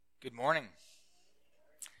Good morning.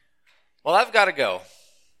 Well, I've got to go.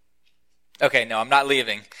 Okay, no, I'm not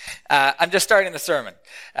leaving. I'm just starting the sermon.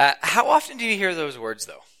 How often do you hear those words,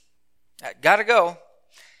 though? Gotta go.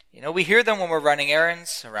 You know, we hear them when we're running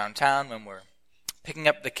errands around town, when we're picking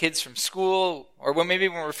up the kids from school, or when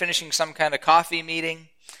we're finishing some kind of coffee meeting.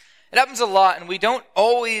 It happens a lot, and we don't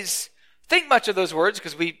always think much of those words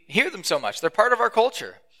because we hear them so much. They're part of our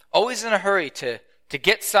culture. Always in a hurry to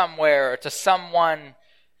get somewhere or to someone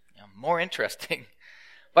more interesting.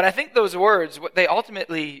 But I think those words, what they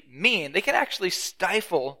ultimately mean, they can actually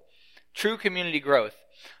stifle true community growth.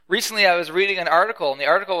 Recently, I was reading an article, and the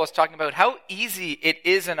article was talking about how easy it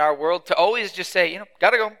is in our world to always just say,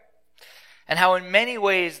 gotta go. And how in many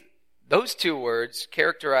ways, those two words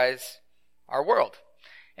characterize our world.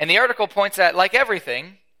 And the article points at, like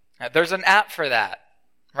everything, there's an app for that,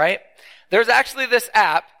 right? There's actually this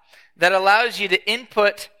app that allows you to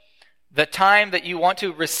input the time that you want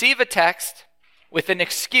to receive a text with an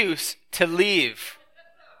excuse to leave.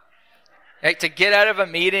 Like to get out of a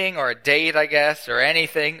meeting or a date, I guess, or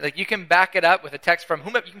anything. Like you can back it up with a text from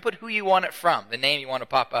whomever. You can put who you want it from, the name you want to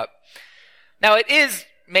pop up. Now, it is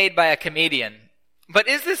made by a comedian, but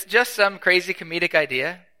is this just some crazy comedic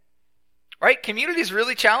idea? Right? Community is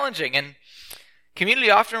really challenging, and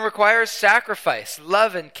community often requires sacrifice,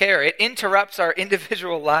 love, and care. It interrupts our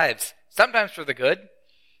individual lives, sometimes for the good,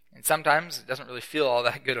 and sometimes it doesn't really feel all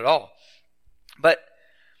that good at all. But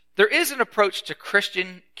there is an approach to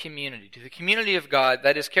Christian community, to the community of God,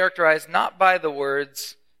 that is characterized not by the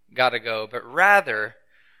words, gotta go, but rather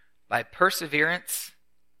by perseverance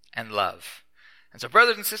and love. And so,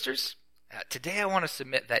 brothers and sisters, today I want to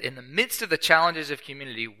submit that in the midst of the challenges of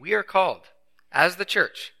community, we are called, as the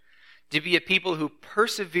church, to be a people who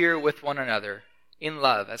persevere with one another in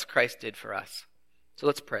love, as Christ did for us. So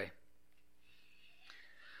let's pray.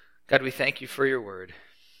 God, we thank you for your word.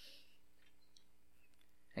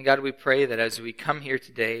 And God, we pray that as we come here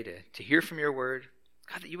today to hear from your word,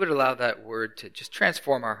 God, that you would allow that word to just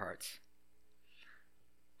transform our hearts.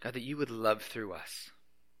 God, that you would love through us.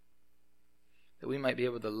 That we might be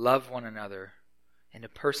able to love one another and to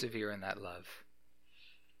persevere in that love.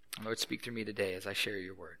 And Lord, speak through me today as I share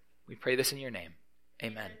your word. We pray this in your name.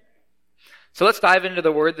 Amen. So let's dive into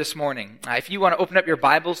the word this morning. If you want to open up your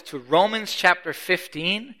Bibles to Romans chapter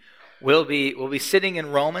 15, We'll be sitting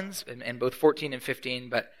in Romans in both 14 and 15,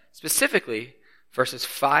 but specifically verses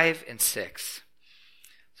 5 and 6.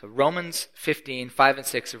 So Romans 15, 5 and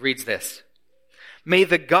 6 reads this. May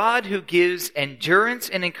the God who gives endurance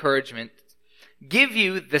and encouragement give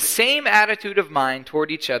you the same attitude of mind toward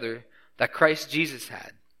each other that Christ Jesus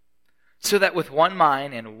had, so that with one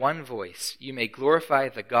mind and one voice you may glorify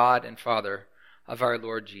the God and Father of our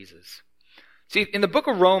Lord Jesus. See, in the book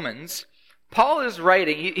of Romans, Paul is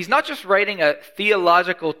writing, he's not just writing a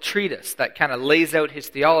theological treatise that kind of lays out his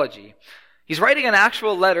theology. He's writing an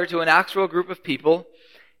actual letter to an actual group of people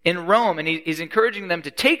in Rome, and he's encouraging them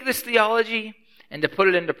to take this theology and to put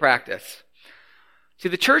it into practice. See,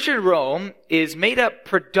 the church in Rome is made up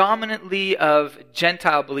predominantly of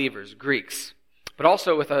Gentile believers, Greeks, but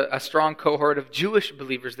also with a strong cohort of Jewish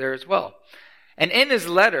believers there as well. And in his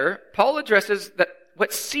letter, Paul addresses that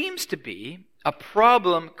what seems to be a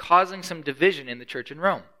problem causing some division in the church in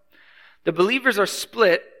Rome. The believers are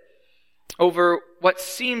split over what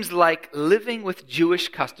seems like living with Jewish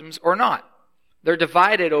customs or not. They're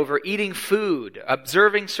divided over eating food,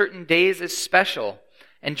 observing certain days as special,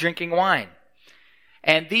 and drinking wine.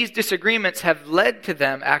 And these disagreements have led to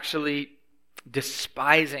them actually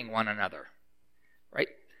despising one another. Right?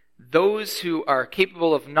 Those who are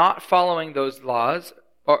capable of not following those laws,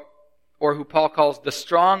 or who Paul calls the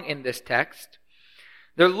strong in this text,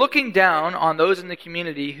 they're looking down on those in the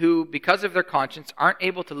community who, because of their conscience, aren't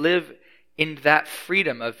able to live in that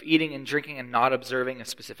freedom of eating and drinking and not observing a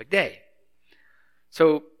specific day.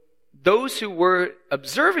 So those who were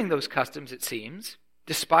observing those customs, it seems,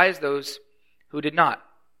 despised those who did not.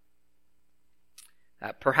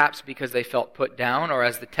 Perhaps because they felt put down, or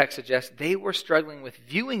as the text suggests, they were struggling with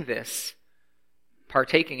viewing this,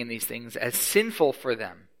 partaking in these things, as sinful for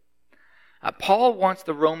them. Paul wants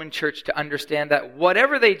the Roman church to understand that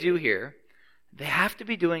whatever they do here, they have to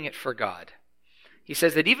be doing it for God. He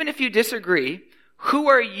says that even if you disagree, who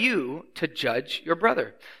are you to judge your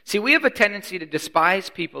brother? See, we have a tendency to despise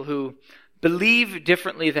people who believe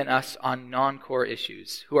differently than us on non-core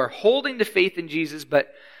issues, who are holding to faith in Jesus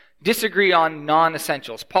but disagree on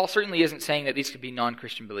non-essentials. Paul certainly isn't saying that these could be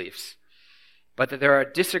non-Christian beliefs, but that there are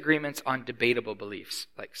disagreements on debatable beliefs.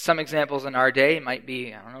 Like some examples in our day might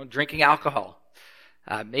be, drinking alcohol,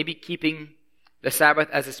 maybe keeping the Sabbath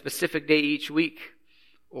as a specific day each week,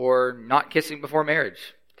 or not kissing before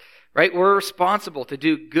marriage. right? We're responsible to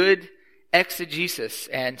do good exegesis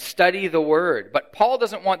and study the word. But Paul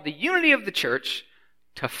doesn't want the unity of the church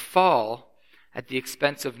to fall at the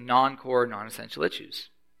expense of non-core, non-essential issues.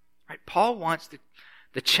 Right? Paul wants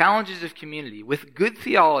the challenges of community with good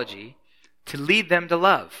theology to lead them to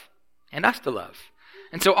love and us to love.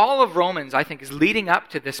 And so all of Romans, I think, is leading up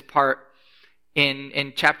to this part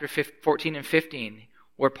in chapter 14 and 15,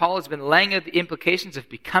 where Paul has been laying out the implications of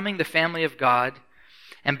becoming the family of God.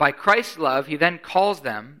 And by Christ's love, he then calls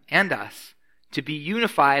them and us to be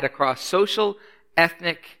unified across social,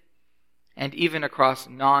 ethnic, and even across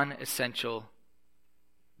non-essential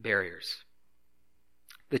barriers.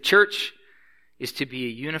 The church is to be a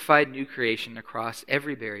unified new creation across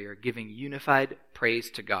every barrier, giving unified praise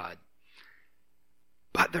to God.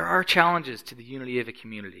 But there are challenges to the unity of a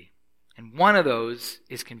community, and one of those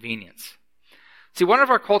is convenience. See, one of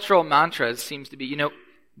our cultural mantras seems to be,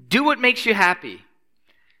 do what makes you happy.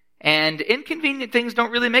 And inconvenient things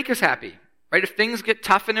don't really make us happy, right? If things get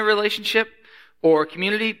tough in a relationship or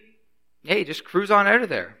community, hey, just cruise on out of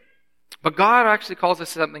there. But God actually calls us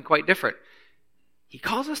something quite different. He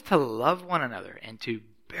calls us to love one another and to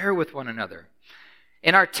bear with one another.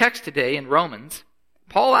 In our text today in Romans,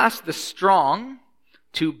 Paul asks the strong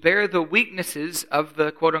to bear the weaknesses of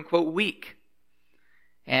the quote-unquote weak.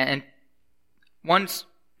 And one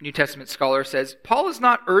New Testament scholar says, Paul is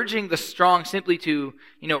not urging the strong simply to,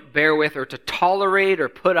 bear with or to tolerate or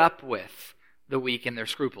put up with the weak and their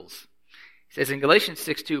scruples. He says in Galatians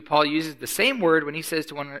 6:2, Paul uses the same word when he says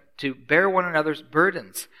to bear one another's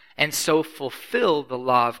burdens and so fulfill the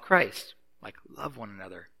law of Christ, like love one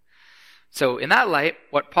another. So in that light,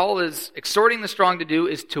 what Paul is exhorting the strong to do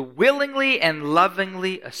is to willingly and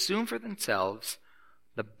lovingly assume for themselves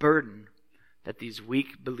the burden that these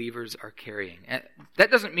weak believers are carrying. And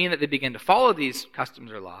that doesn't mean that they begin to follow these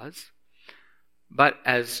customs or laws, but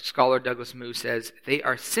as scholar Douglas Moo says, they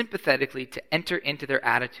are sympathetically to enter into their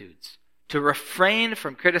attitudes, to refrain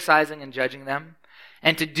from criticizing and judging them,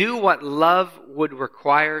 and to do what love would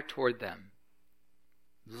require toward them.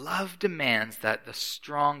 Love demands that the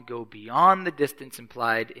strong go beyond the distance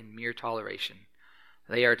implied in mere toleration.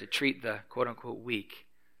 They are to treat the quote-unquote weak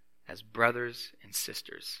as brothers and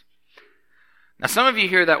sisters. Now, some of you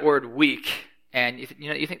hear that word weak, and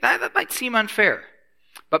you think that might seem unfair.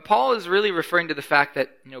 But Paul is really referring to the fact that,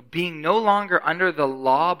 being no longer under the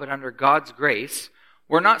law but under God's grace,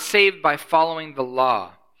 we're not saved by following the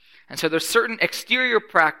law. And so there's certain exterior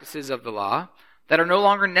practices of the law that are no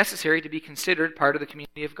longer necessary to be considered part of the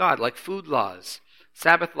community of God, like food laws,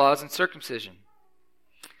 Sabbath laws, and circumcision.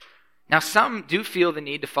 Now, some do feel the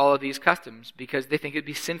need to follow these customs because they think it would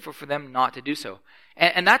be sinful for them not to do so.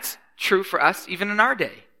 And that's true for us even in our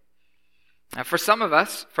day. Now, for some of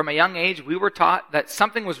us, from a young age, we were taught that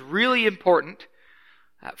something was really important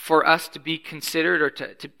for us to be considered or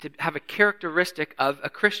to have a characteristic of a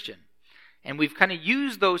Christian. And we've kind of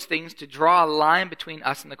used those things to draw a line between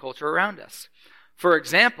us and the culture around us. For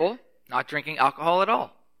example, not drinking alcohol at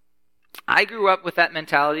all. I grew up with that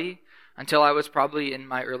mentality until I was probably in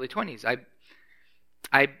my early 20s.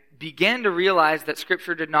 I began to realize that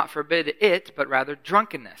Scripture did not forbid it, but rather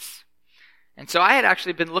drunkenness. And so I had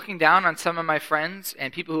actually been looking down on some of my friends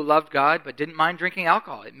and people who loved God but didn't mind drinking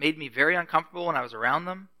alcohol. It made me very uncomfortable when I was around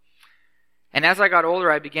them. And as I got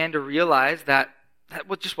older, I began to realize that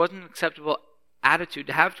just wasn't an acceptable attitude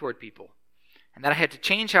to have toward people, and that I had to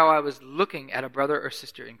change how I was looking at a brother or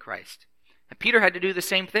sister in Christ. And Peter had to do the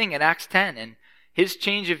same thing in Acts 10, and his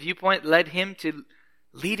change of viewpoint led him to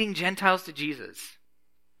leading Gentiles to Jesus.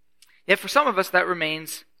 Yet for some of us, that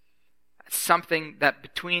remains something that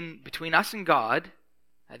between us and God,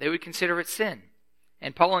 they would consider it sin.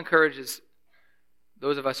 And Paul encourages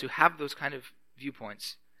those of us who have those kind of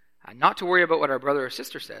viewpoints not to worry about what our brother or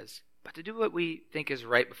sister says, but to do what we think is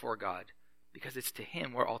right before God, because it's to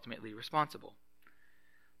Him we're ultimately responsible.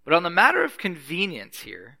 But on the matter of convenience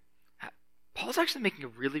here, Paul's actually making a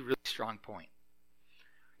really, really strong point.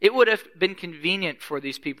 It would have been convenient for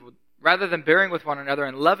these people, rather than bearing with one another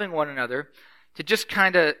and loving one another, to just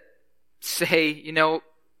kind of say,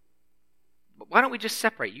 why don't we just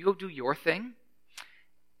separate? You go do your thing,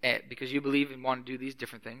 because you believe and want to do these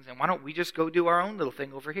different things, and why don't we just go do our own little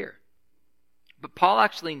thing over here? But Paul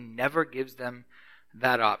actually never gives them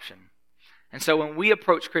that option. And so when we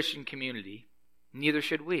approach Christian community, neither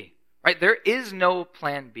should we. Right? There is no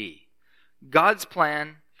plan B. God's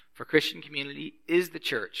plan for Christian community is the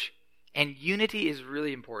church. And unity is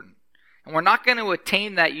really important. And we're not going to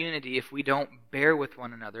attain that unity if we don't bear with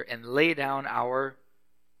one another and lay down our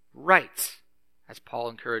rights, as Paul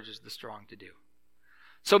encourages the strong to do.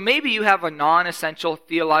 So maybe you have a non-essential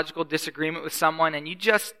theological disagreement with someone and you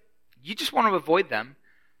just you just want to avoid them,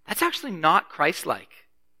 that's actually not Christ-like.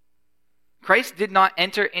 Christ did not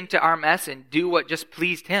enter into our mess and do what just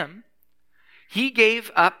pleased him. He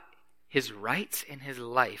gave up his rights and his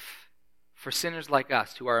life for sinners like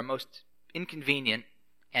us, who are a most inconvenient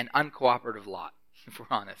and uncooperative lot, if we're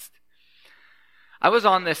honest. I was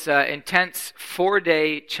on this intense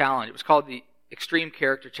 4-day challenge. It was called the Extreme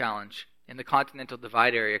Character Challenge in the Continental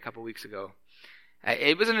Divide area a couple weeks ago.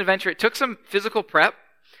 It was an adventure. It took some physical prep,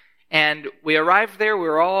 and we arrived there. We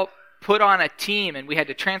were all put on a team, and we had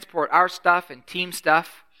to transport our stuff and team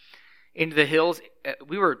stuff into the hills.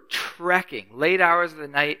 We were trekking late hours of the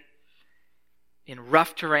night in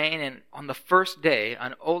rough terrain, and on the first day,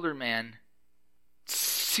 an older man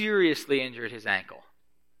seriously injured his ankle.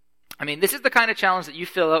 I mean, this is the kind of challenge that you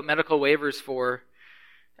fill out medical waivers for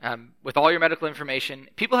with all your medical information.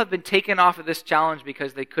 People have been taken off of this challenge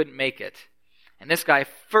because they couldn't make it. And this guy,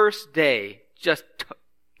 first day, just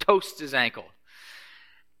toasts his ankle.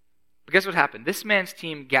 But guess what happened? This man's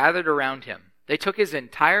team gathered around him. They took his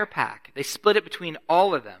entire pack. They split it between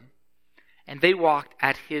all of them. And they walked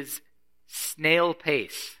at his snail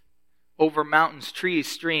pace over mountains, trees,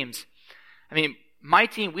 streams. I mean, my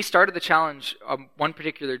team, we started the challenge one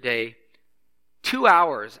particular day 2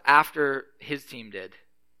 hours after his team did.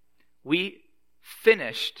 We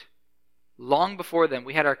finished long before them.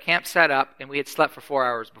 We had our camp set up, and we had slept for 4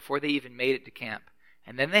 hours before they even made it to camp.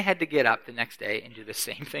 And then they had to get up the next day and do the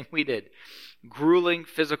same thing we did. Grueling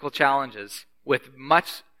physical challenges with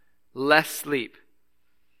much less sleep.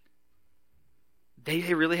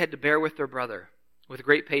 They really had to bear with their brother with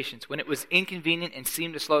great patience when it was inconvenient and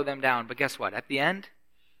seemed to slow them down. But guess what? At the end,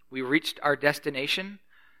 we reached our destination.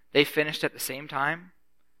 They finished at the same time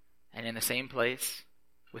and in the same place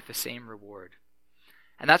with the same reward.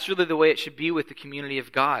 And that's really the way it should be with the community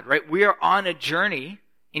of God, right? We are on a journey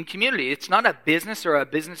in community. It's not a business or a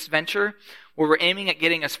business venture where we're aiming at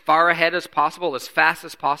getting as far ahead as possible, as fast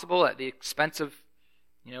as possible at the expense of,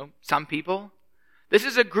 some people. This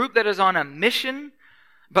is a group that is on a mission,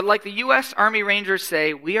 but like the U.S. Army Rangers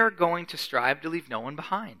say, we are going to strive to leave no one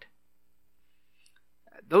behind.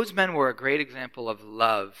 Those men were a great example of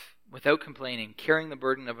love without complaining, carrying the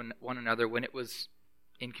burden of one another when it was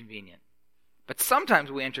inconvenient. But sometimes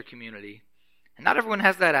we enter community, and not everyone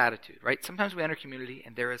has that attitude, right? Sometimes we enter community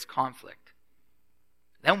and there is conflict.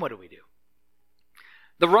 Then what do we do?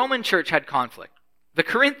 The Roman church had conflict. The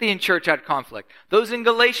Corinthian church had conflict. Those in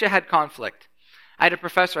Galatia had conflict. I had a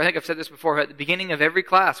professor, I think I've said this before, at the beginning of every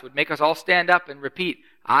class would make us all stand up and repeat,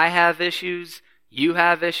 I have issues, you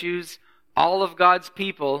have issues, all of God's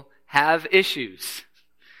people have issues.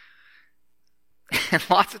 And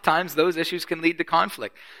lots of times those issues can lead to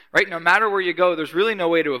conflict, right? No matter where you go, there's really no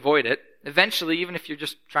way to avoid it. Eventually, even if you're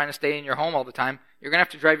just trying to stay in your home all the time, you're going to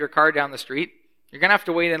have to drive your car down the street. You're going to have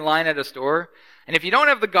to wait in line at a store. And if you don't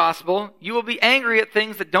have the gospel, you will be angry at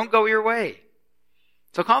things that don't go your way.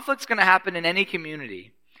 So conflict's going to happen in any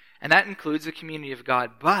community, and that includes the community of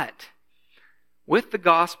God. But with the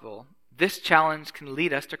gospel, this challenge can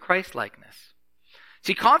lead us to Christ-likeness.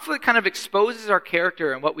 See, conflict kind of exposes our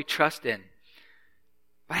character and what we trust in.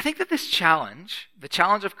 But I think that this challenge, the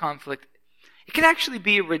challenge of conflict, it can actually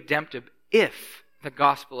be redemptive if the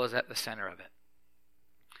gospel is at the center of it.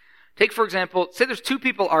 Take, for example, say there's two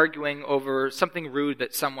people arguing over something rude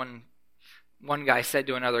that one guy said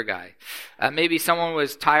to another guy. Maybe someone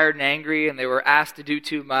was tired and angry and they were asked to do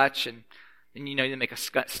too much, and you make a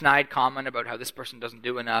snide comment about how this person doesn't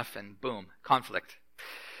do enough, and boom, conflict.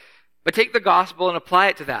 But take the gospel and apply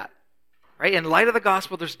it to that, right? In light of the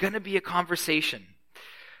gospel, there's going to be a conversation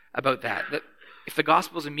about that. That if the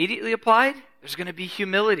gospel is immediately applied, there's going to be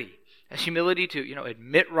humility. A humility to,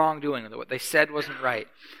 admit wrongdoing, that what they said wasn't right.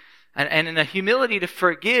 And in a humility to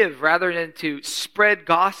forgive rather than to spread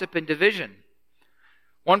gossip and division.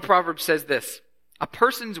 One proverb says this, a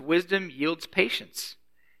person's wisdom yields patience.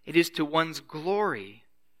 It is to one's glory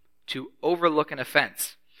to overlook an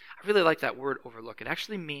offense. I really like that word, overlook. It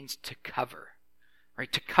actually means to cover,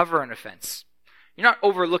 right? To cover an offense. You're not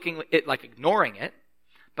overlooking it like ignoring it,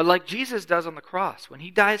 but like Jesus does on the cross, when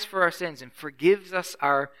he dies for our sins and forgives us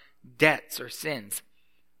our debts or sins,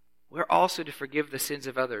 we're also to forgive the sins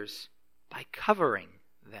of others by covering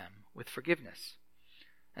them with forgiveness.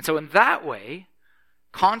 And so in that way,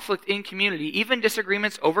 conflict in community, even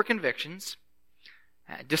disagreements over convictions,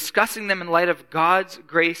 discussing them in light of God's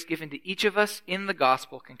grace given to each of us in the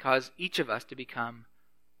gospel can cause each of us to become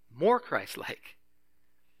more Christ-like.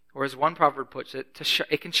 Or as one proverb puts it,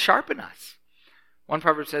 it can sharpen us. One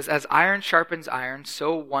proverb says, as iron sharpens iron,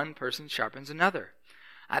 so one person sharpens another.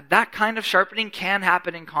 That kind of sharpening can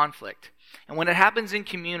happen in conflict. And when it happens in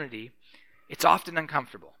community, it's often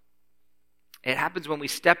uncomfortable. It happens when we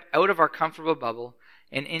step out of our comfortable bubble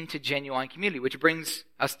and into genuine community, which brings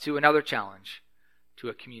us to another challenge to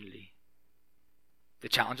a community. The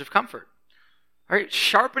challenge of comfort. All right,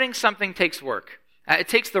 sharpening something takes work. It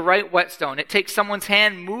takes the right whetstone. It takes someone's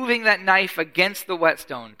hand moving that knife against the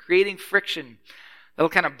whetstone, creating friction that'll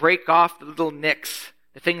kind of break off the little nicks,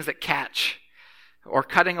 the things that catch, or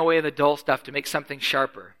cutting away the dull stuff to make something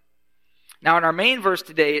sharper. Now, in our main verse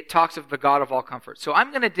today, it talks of the God of all comfort. So I'm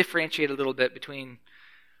going to differentiate a little bit between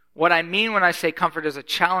what I mean when I say comfort is a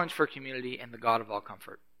challenge for community and the God of all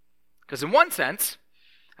comfort. Because in one sense,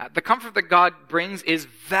 the comfort that God brings is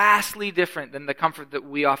vastly different than the comfort that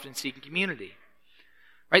we often seek in community.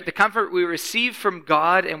 Right? The comfort we receive from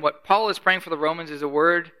God and what Paul is praying for the Romans is a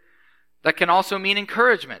word that can also mean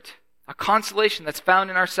encouragement, a consolation that's found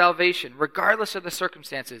in our salvation, regardless of the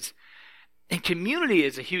circumstances. And community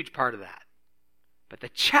is a huge part of that. But the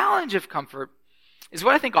challenge of comfort is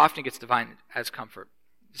what I think often gets defined as comfort.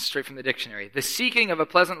 Straight from the dictionary. The seeking of a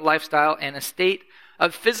pleasant lifestyle and a state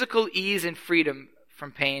of physical ease and freedom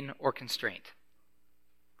from pain or constraint.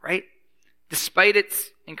 Right? Despite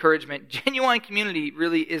its encouragement, genuine community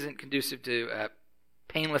really isn't conducive to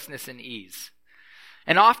painlessness and ease.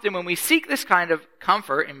 And often when we seek this kind of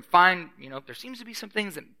comfort and find, there seems to be some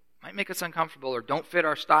things that might make us uncomfortable or don't fit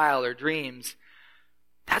our style or dreams,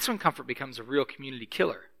 that's when comfort becomes a real community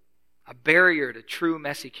killer, a barrier to true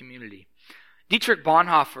messy community. Dietrich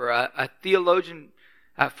Bonhoeffer, a theologian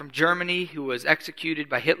from Germany who was executed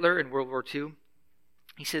by Hitler in World War II,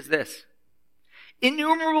 he says this: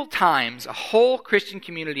 "Innumerable times a whole Christian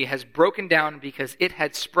community has broken down because it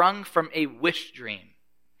had sprung from a wish dream.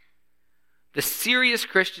 The serious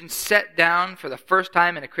Christian set down for the first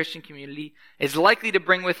time in a Christian community is likely to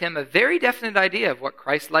bring with him a very definite idea of what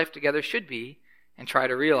Christ's life together should be and try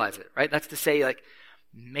to realize it," right? That's to say,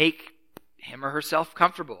 make him or herself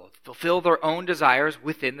comfortable, fulfill their own desires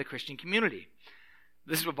within the Christian community.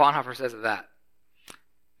 This is what Bonhoeffer says of that.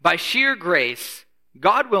 "By sheer grace,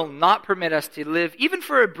 God will not permit us to live even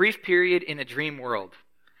for a brief period in a dream world.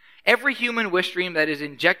 Every human wish dream that is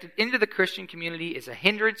injected into the Christian community is a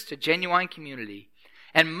hindrance to genuine community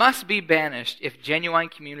and must be banished if genuine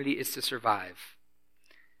community is to survive.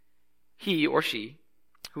 He or she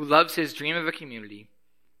who loves his dream of a community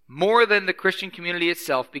more than the Christian community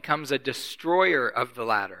itself becomes a destroyer of the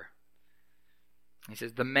latter." He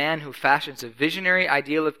says, "The man who fashions a visionary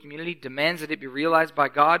ideal of community demands that it be realized by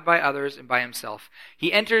God, by others, and by himself.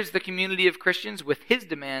 He enters the community of Christians with his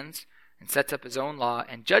demands and sets up his own law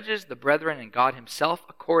and judges the brethren and God himself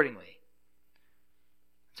accordingly."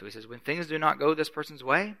 So he says, when things do not go this person's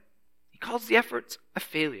way, he calls the efforts a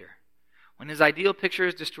failure. When his ideal picture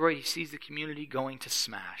is destroyed, he sees the community going to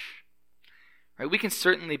smash. Right? We can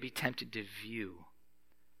certainly be tempted to view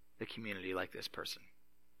the community like this person.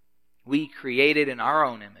 We created in our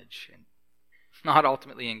own image and not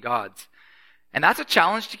ultimately in God's. And that's a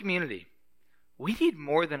challenge to community. We need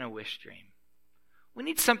more than a wish dream. We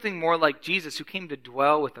need something more like Jesus, who came to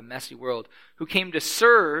dwell with a messy world, who came to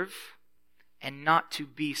serve and not to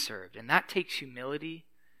be served. And that takes humility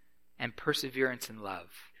and perseverance and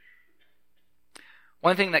love.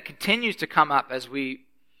 One thing that continues to come up as we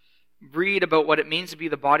read about what it means to be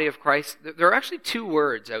the body of Christ, there are actually two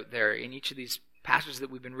words out there in each of these passages that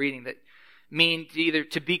we've been reading that mean either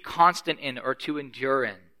to be constant in or to endure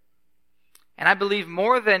in. And I believe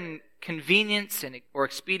more than convenience or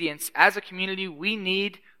expedience, as a community, we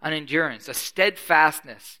need an endurance, a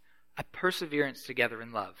steadfastness, a perseverance together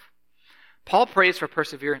in love. Paul prays for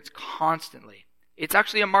perseverance constantly. It's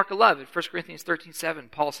actually a mark of love. In 1 Corinthians 13:7,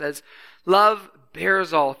 Paul says, "Love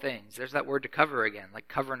bears all things." There's that word to cover again, like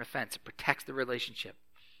cover an offense. It protects the relationship.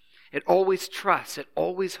 It always trusts. It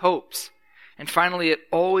always hopes. And finally, it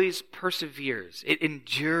always perseveres. It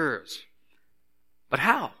endures. But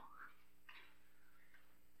how?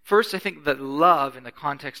 First, I think that love in the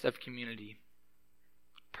context of community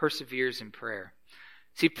perseveres in prayer.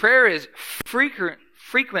 See, prayer is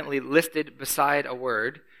frequently listed beside a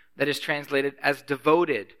word that is translated as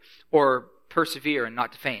devoted or persevere and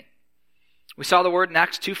not to faint. We saw the word in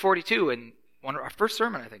Acts 2:42 in our first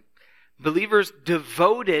sermon, I think. Believers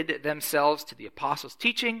devoted themselves to the apostles'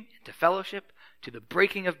 teaching, to fellowship, to the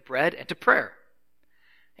breaking of bread, and to prayer.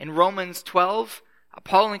 In Romans 12,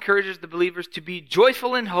 Paul encourages the believers to be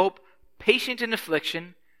joyful in hope, patient in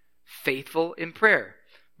affliction, faithful in prayer.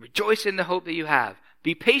 Rejoice in the hope that you have.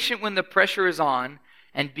 Be patient when the pressure is on,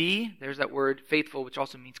 and be, there's that word, faithful, which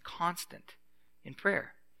also means constant in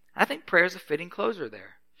prayer. I think prayer is a fitting closer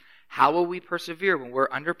there. How will we persevere when we're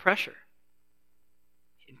under pressure?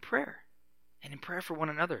 In prayer, and in prayer for one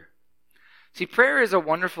another. See, prayer is a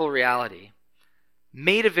wonderful reality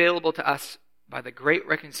made available to us by the great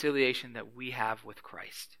reconciliation that we have with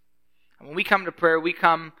Christ. And when we come to prayer, we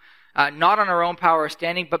come not on our own power or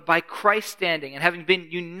standing, but by Christ standing and having been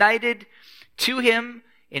united to him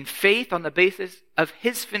in faith on the basis of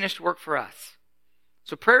his finished work for us.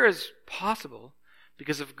 So prayer is possible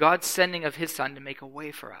because of God's sending of his Son to make a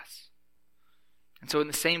way for us. And so in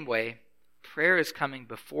the same way, prayer is coming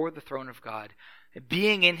before the throne of God,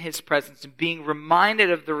 being in his presence and being reminded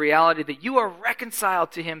of the reality that you are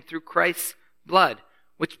reconciled to him through Christ's blood,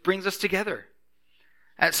 which brings us together.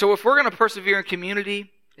 And so if we're going to persevere in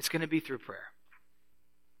community, it's going to be through prayer.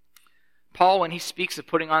 Paul, when he speaks of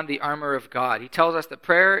putting on the armor of God, he tells us that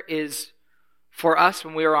prayer is for us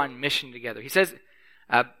when we are on mission together. He says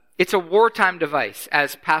it's a wartime device,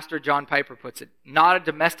 as Pastor John Piper puts it, not a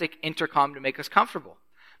domestic intercom to make us comfortable,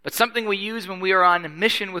 but something we use when we are on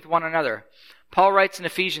mission with one another. Paul writes in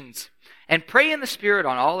Ephesians, "And pray in the Spirit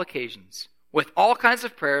on all occasions, with all kinds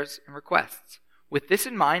of prayers and requests. With this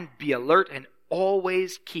in mind, be alert and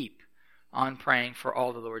always keep on praying for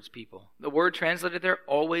all the Lord's people." The word translated there,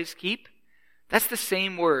 always keep, that's the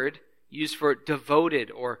same word used for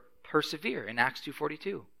devoted or persevere in Acts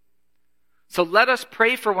 2:42. So let us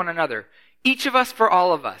pray for one another, each of us for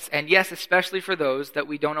all of us, and yes, especially for those that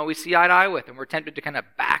we don't always see eye to eye with and we're tempted to kind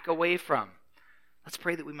of back away from. Let's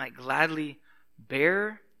pray that we might gladly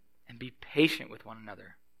bear and be patient with one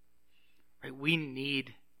another. Right? We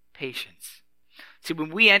need patience. See, when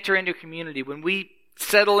we enter into community, when we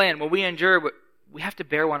settle in, when we endure, we have to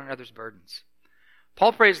bear one another's burdens.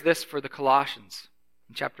 Paul prays this for the Colossians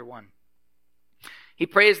in chapter 1. He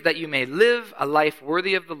prays that you may live a life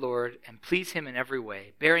worthy of the Lord and please him in every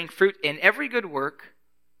way, bearing fruit in every good work.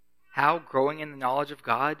 How? Growing in the knowledge of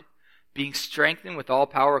God, being strengthened with all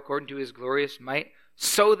power according to his glorious might,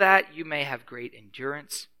 so that you may have great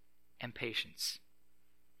endurance and patience.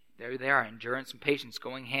 There they are, endurance and patience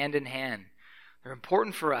going hand in hand. They're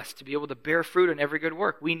important for us to be able to bear fruit in every good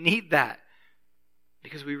work. We need that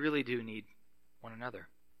because we really do need one another.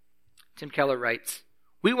 Tim Keller writes,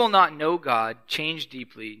 "We will not know God, change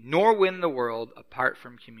deeply, nor win the world apart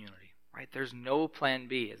from community." Right? There's no plan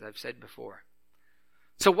B, as I've said before.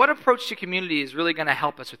 So what approach to community is really going to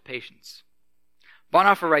help us with patience?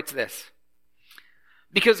 Bonhoeffer writes this,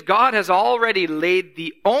 "Because God has already laid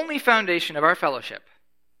the only foundation of our fellowship,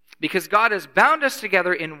 because God has bound us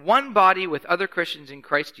together in one body with other Christians in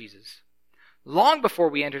Christ Jesus, long before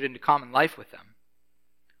we entered into common life with them,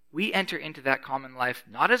 we enter into that common life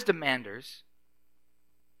not as demanders,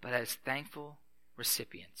 but as thankful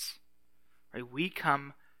recipients." Right? We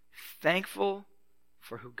come thankful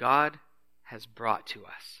for who God has brought to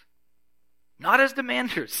us, not as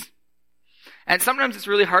demanders. And sometimes it's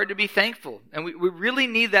really hard to be thankful, and we really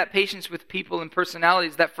need that patience with people and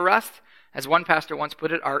personalities that for us, as one pastor once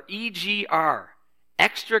put it, are EGR,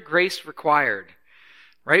 extra grace required.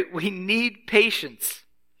 Right? We need patience,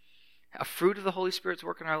 a fruit of the Holy Spirit's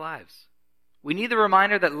work in our lives. We need the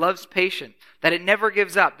reminder that love's patient, that it never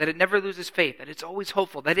gives up, that it never loses faith, that it's always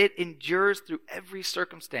hopeful, that it endures through every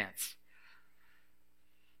circumstance.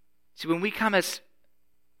 See, when we come as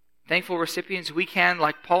thankful recipients, we can,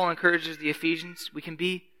 like Paul encourages the Ephesians, we can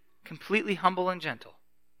be completely humble and gentle,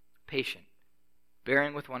 patient,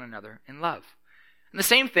 bearing with one another in love. And the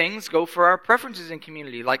same things go for our preferences in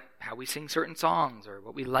community, like how we sing certain songs or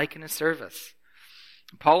what we like in a service.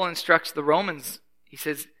 Paul instructs the Romans, he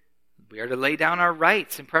says, we are to lay down our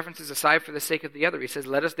rights and preferences aside for the sake of the other. He says,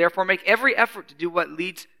 "Let us therefore make every effort to do what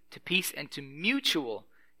leads to peace and to mutual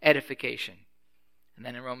edification." And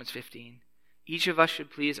then in Romans 15, each of us should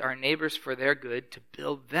please our neighbors for their good to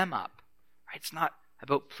build them up. Right? It's not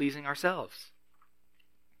about pleasing ourselves.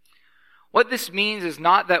 What this means is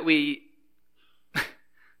not that we're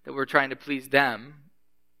trying to please them,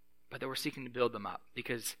 but that we're seeking to build them up.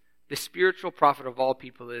 Because the spiritual profit of all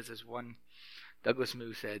people is, as one Douglas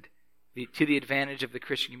Moo said, to the advantage of the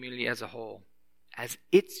Christian community as a whole, as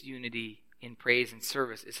its unity in praise and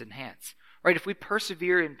service is enhanced. Right? If we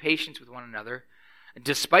persevere in patience with one another,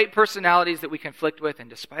 despite personalities that we conflict with and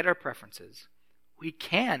despite our preferences, we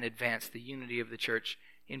can advance the unity of the church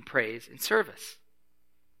in praise and service.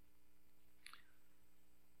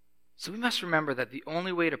 So we must remember that the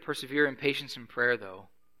only way to persevere in patience and prayer, though,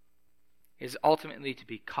 is ultimately to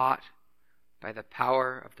be caught by the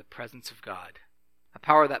power of the presence of God. A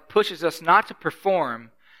power that pushes us not to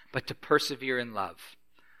perform, but to persevere in love.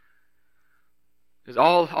 Because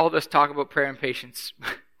all this talk about prayer and patience,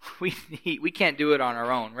 we can't do it on our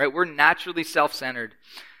own, right? We're naturally self-centered.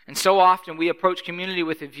 And so often we approach community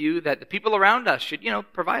with a view that the people around us should,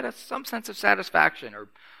 provide us some sense of satisfaction or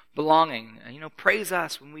belonging, praise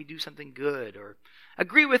us when we do something good or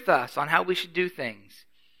agree with us on how we should do things.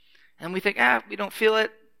 And we think, we don't feel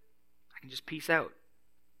it. I can just peace out.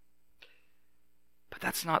 But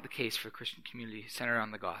that's not the case for a Christian community centered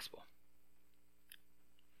on the gospel.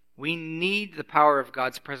 We need the power of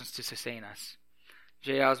God's presence to sustain us.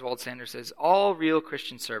 J. Oswald Sanders says, all real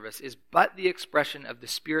Christian service is but the expression of the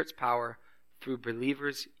Spirit's power through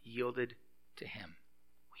believers yielded to Him.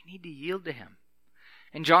 We need to yield to Him.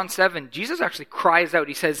 In John 7, Jesus actually cries out.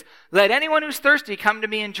 He says, let anyone who's thirsty come to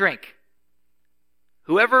me and drink.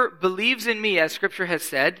 Whoever believes in me, as Scripture has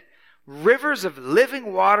said, rivers of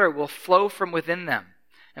living water will flow from within them.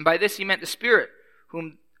 And by this he meant the Spirit,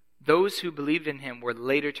 whom those who believed in him were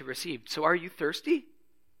later to receive. So are you thirsty?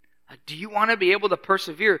 Do you want to be able to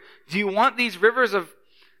persevere? Do you want these rivers of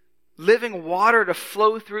living water to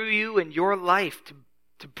flow through you in your life,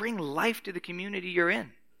 to bring life to the community you're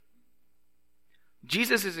in?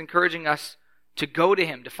 Jesus is encouraging us to go to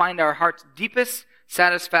him, to find our heart's deepest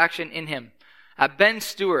satisfaction in him. Ben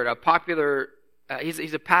Stewart, a popular,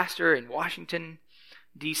 he's a pastor in Washington,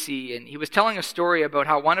 D.C., and he was telling a story about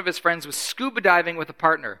how one of his friends was scuba diving with a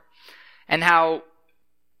partner, and how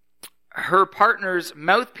her partner's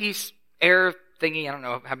mouthpiece air thingy, I don't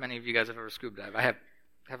know how many of you guys have ever scuba dived. I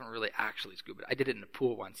haven't really actually scuba dived. I did it in a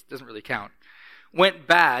pool once. It doesn't really count. Went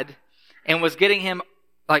bad and wasn't getting him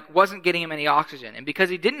any oxygen. And because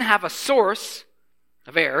he didn't have a source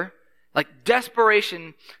of air,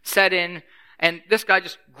 desperation set in, and this guy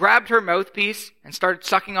just grabbed her mouthpiece and started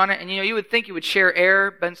sucking on it. And you would think he would share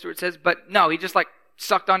air, Ben Stewart says, but no, he just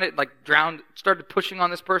sucked on it, drowned, started pushing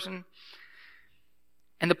on this person.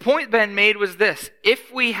 And the point Ben made was this: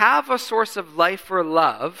 if we have a source of life or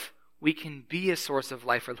love, we can be a source of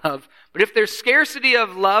life or love. But if there's scarcity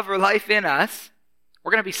of love or life in us,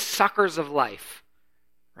 we're going to be suckers of life,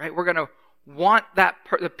 right? We're going to want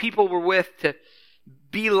the people we're with to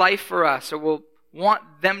be life for us, or we'll want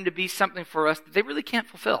them to be something for us that they really can't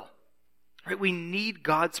fulfill, right? We need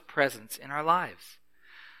God's presence in our lives.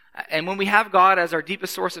 And when we have God as our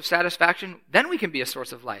deepest source of satisfaction, then we can be a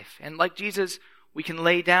source of life. And like Jesus, we can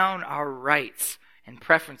lay down our rights and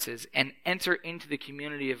preferences and enter into the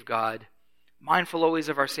community of God, mindful always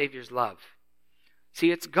of our Savior's love.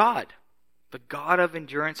 See, it's God, the God of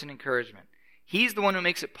endurance and encouragement. He's the one who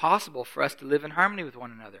makes it possible for us to live in harmony with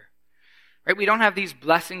one another. Right? We don't have these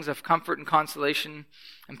blessings of comfort and consolation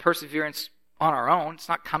and perseverance on our own. It's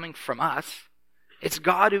not coming from us. It's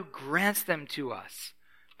God who grants them to us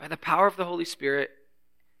by the power of the Holy Spirit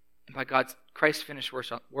and by Christ's finished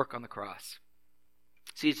work on the cross.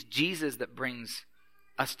 See, it's Jesus that brings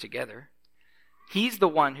us together. He's the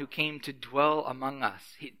one who came to dwell among us,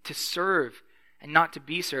 to serve and not to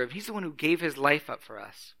be served. He's the one who gave his life up for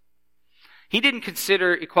us. He didn't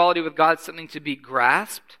consider equality with God something to be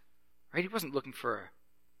grasped, right? He wasn't looking for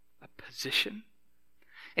a position.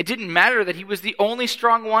 It didn't matter that he was the only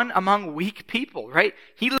strong one among weak people, right?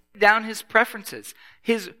 He laid down his preferences,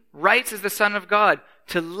 his rights as the Son of God,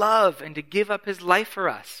 to love and to give up his life for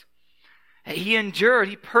us. He endured,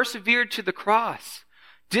 he persevered to the cross,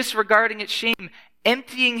 disregarding its shame,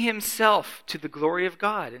 emptying himself to the glory of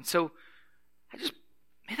God. And so,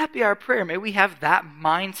 may that be our prayer. May we have that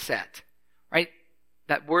mindset, right?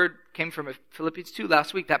 That word came from Philippians 2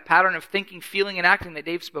 last week, that pattern of thinking, feeling, and acting that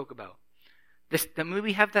Dave spoke about. That may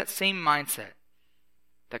we have that same mindset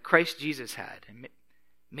that Christ Jesus had. And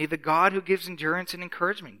may the God who gives endurance and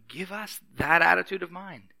encouragement give us that attitude of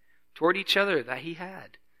mind toward each other that he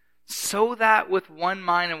had, so that with one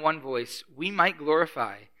mind and one voice, we might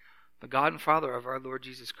glorify the God and Father of our Lord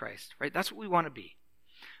Jesus Christ, right? That's what we want to be.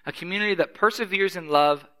 A community that perseveres in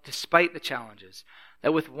love despite the challenges,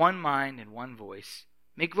 that with one mind and one voice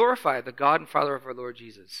may glorify the God and Father of our Lord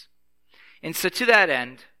Jesus. And so to that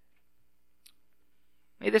end,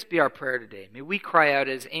 may this be our prayer today. May we cry out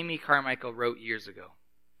as Amy Carmichael wrote years ago,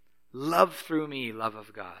 "Love through me, love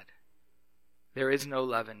of God. There is no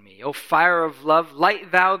love in me. O fire of love,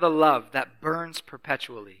 light thou the love that burns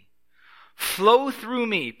perpetually. Flow through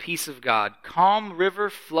me, peace of God, calm river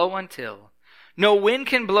flow until no wind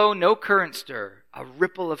can blow, no current stir, a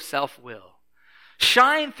ripple of self-will.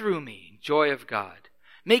 Shine through me, joy of God.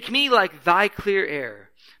 Make me like thy clear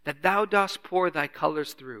air, that thou dost pour thy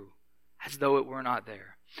colors through, as though it were not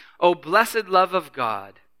there. O blessed love of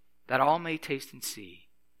God, that all may taste and see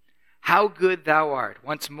how good thou art.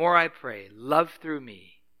 Once more I pray, love through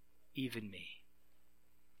me, even me."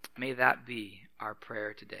 May that be our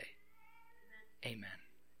prayer today. Amen.